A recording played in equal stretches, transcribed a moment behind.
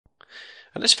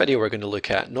In this video we're going to look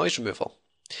at noise removal.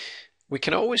 We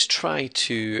can always try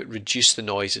to reduce the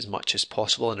noise as much as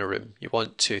possible in a room. You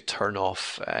want to turn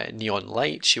off neon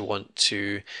lights, you want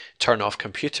to turn off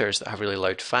computers that have really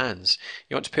loud fans.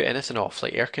 You want to put anything off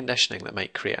like air conditioning that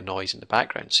might create a noise in the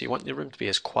background. So you want the room to be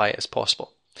as quiet as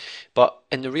possible. But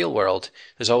in the real world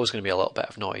there's always going to be a little bit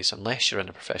of noise unless you're in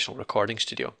a professional recording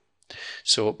studio.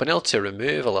 So being able to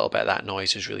remove a little bit of that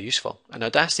noise is really useful, and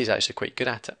Audacity is actually quite good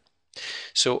at it.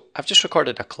 So I've just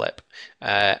recorded a clip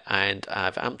and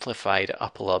I've amplified it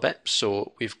up a little bit.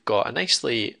 So we've got a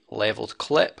nicely leveled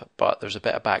clip, but there's a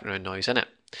bit of background noise in it.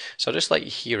 So I'll just let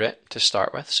you hear it to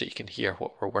start with so you can hear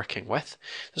what we're working with.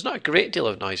 There's not a great deal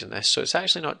of noise in this, so it's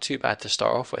actually not too bad to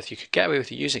start off with. You could get away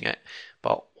with using it,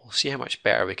 but we'll see how much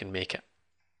better we can make it.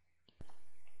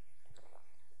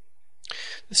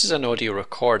 This is an audio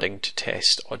recording to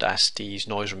test Audacity's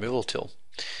noise removal tool.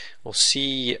 We'll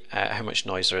see how much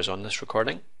noise there is on this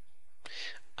recording,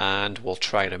 and we'll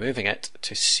try removing it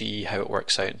to see how it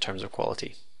works out in terms of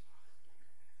quality.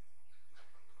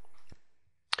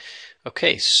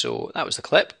 Okay, so that was the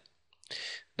clip.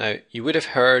 Now you would have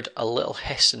heard a little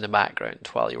hiss in the background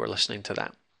while you were listening to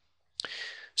that.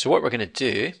 So what we're going to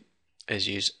do is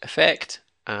use effect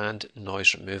and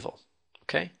noise removal.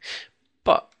 Okay,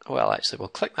 but well, actually we'll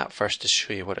click that first to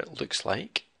show you what it looks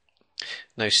like.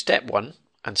 Now step 1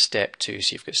 and step 2.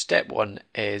 So you've got step 1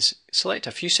 is select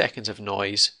a few seconds of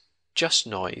noise, just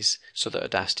noise, so that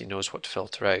Audacity knows what to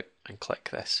filter out, and click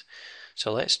this.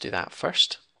 So let's do that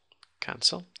first.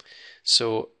 Cancel.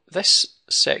 So this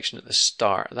section at the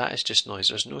start, that is just noise.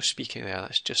 There's no speaking there,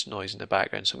 that's just noise in the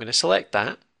background. So I'm going to select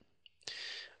that,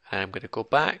 and I'm going to go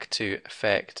back to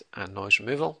Effect and Noise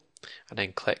Removal, and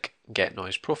then click Get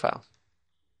Noise Profile.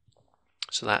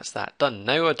 So that's that done.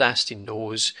 Now Audacity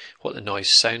knows what the noise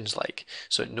sounds like,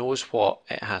 so it knows what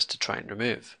it has to try and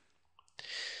remove.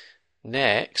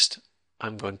 Next,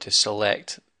 I'm going to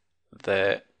select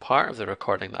the part of the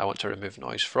recording that I want to remove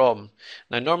noise from.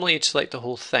 Now normally you'd select the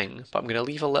whole thing, but I'm going to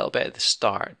leave a little bit at the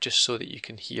start just so that you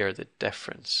can hear the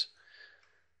difference.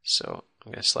 So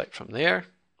I'm going to select from there,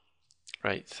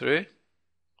 right through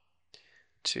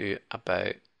to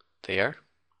about there.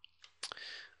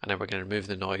 And then we're going to remove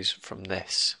the noise from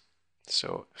this.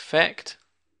 So effect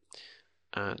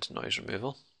and noise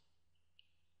removal,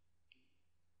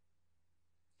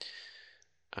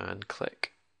 and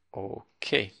click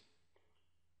OK.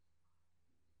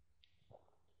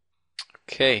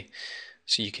 Okay,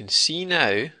 so you can see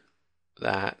now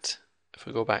that if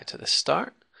we go back to the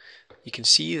start, you can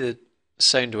see the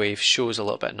sound wave shows a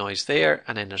little bit of noise there,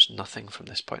 and then there's nothing from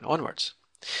this point onwards.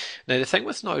 Now the thing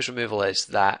with noise removal is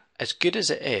that as good as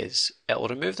it is, it will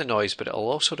remove the noise, but it will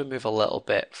also remove a little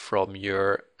bit from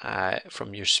your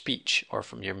speech or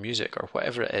from your music or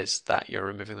whatever it is that you're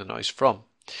removing the noise from.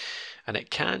 And it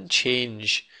can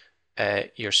change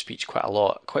your speech quite a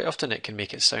lot. Quite often it can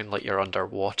make it sound like you're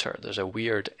underwater. There's a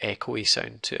weird echoey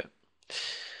sound to it.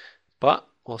 But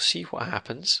we'll see what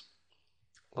happens.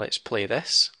 Let's play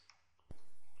this.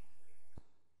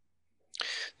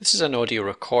 This is an audio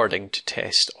recording to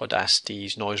test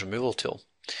Audacity's noise removal tool.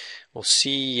 We'll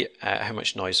see how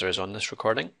much noise there is on this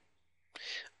recording,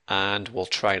 and we'll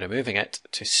try removing it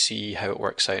to see how it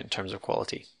works out in terms of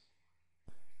quality.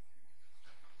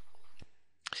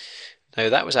 Now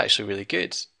that was actually really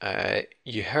good.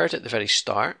 You heard at the very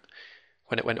start,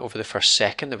 when it went over the first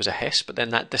second, there was a hiss, but then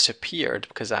that disappeared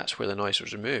because that's where the noise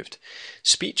was removed.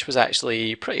 Speech was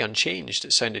actually pretty unchanged.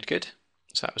 It sounded good,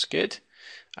 so that was good.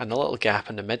 And the little gap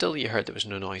in the middle, you heard there was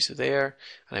no noise there,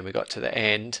 and then we got to the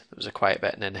end, there was a quiet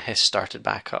bit, and then the hiss started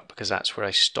back up because that's where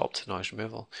I stopped the noise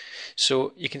removal.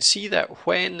 So you can see that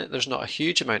when there's not a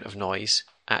huge amount of noise,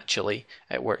 actually,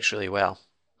 it works really well.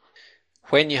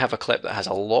 When you have a clip that has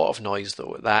a lot of noise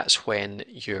though, that's when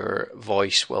your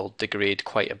voice will degrade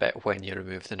quite a bit when you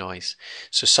remove the noise.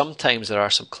 So sometimes there are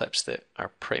some clips that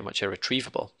are pretty much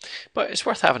irretrievable, but it's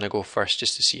worth having a go first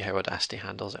just to see how Audacity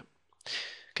handles it.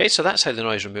 Okay, so that's how the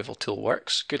noise removal tool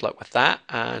works. Good luck with that,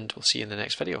 and we'll see you in the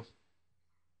next video.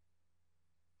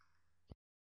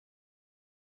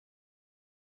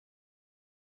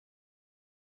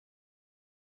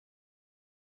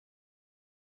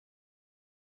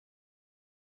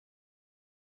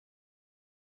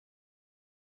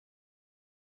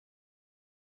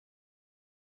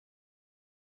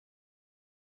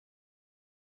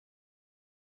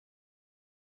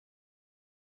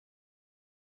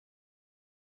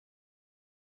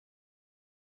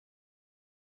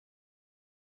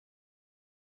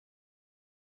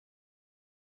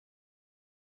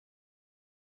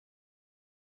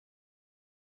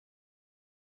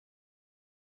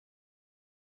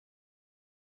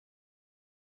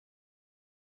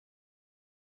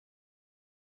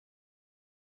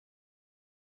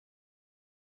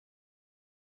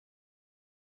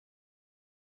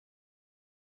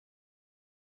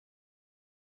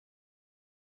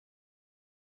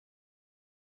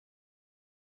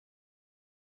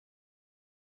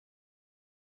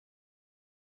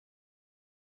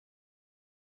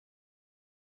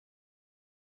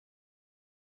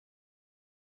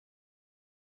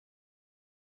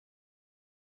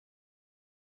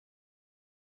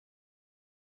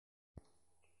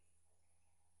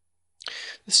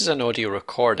 This is an audio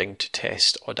recording to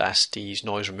test Audacity's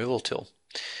noise removal tool.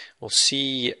 We'll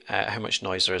see how much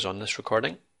noise there is on this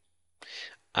recording,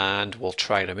 and we'll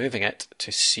try removing it to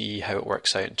see how it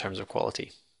works out in terms of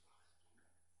quality.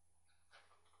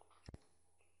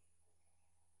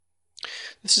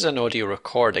 This is an audio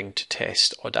recording to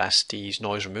test Audacity's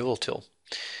noise removal tool.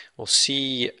 We'll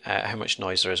see how much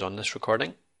noise there is on this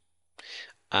recording,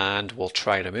 and we'll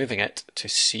try removing it to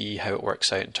see how it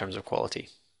works out in terms of quality.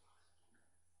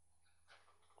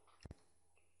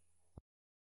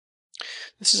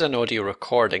 This is an audio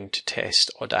recording to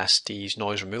test Audacity's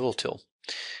noise removal tool.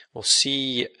 We'll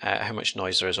see how much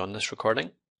noise there is on this recording,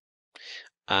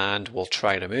 and we'll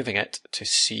try removing it to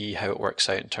see how it works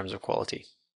out in terms of quality.